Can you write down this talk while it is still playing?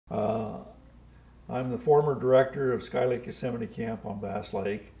I'm the former director of Skylake Yosemite Camp on Bass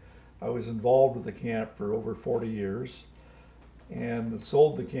Lake. I was involved with the camp for over 40 years and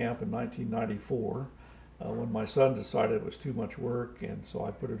sold the camp in 1994 when my son decided it was too much work, and so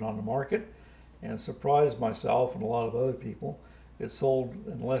I put it on the market and surprised myself and a lot of other people. It sold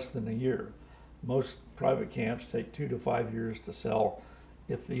in less than a year. Most private camps take 2 to 5 years to sell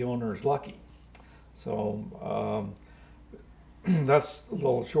if the owner is lucky. So that's a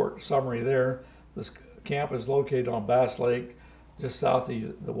little short summary there. This camp is located on Bass Lake, just south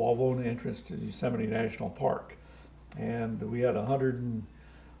of the Wawona entrance to Yosemite National Park. And we had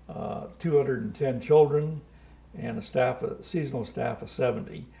 210 children and a seasonal staff of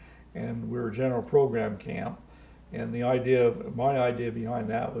 70. And we were a general program camp. And my idea behind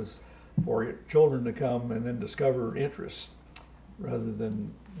that was for children to come and then discover interests rather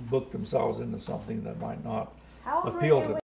than book themselves into something that might not appeal to them.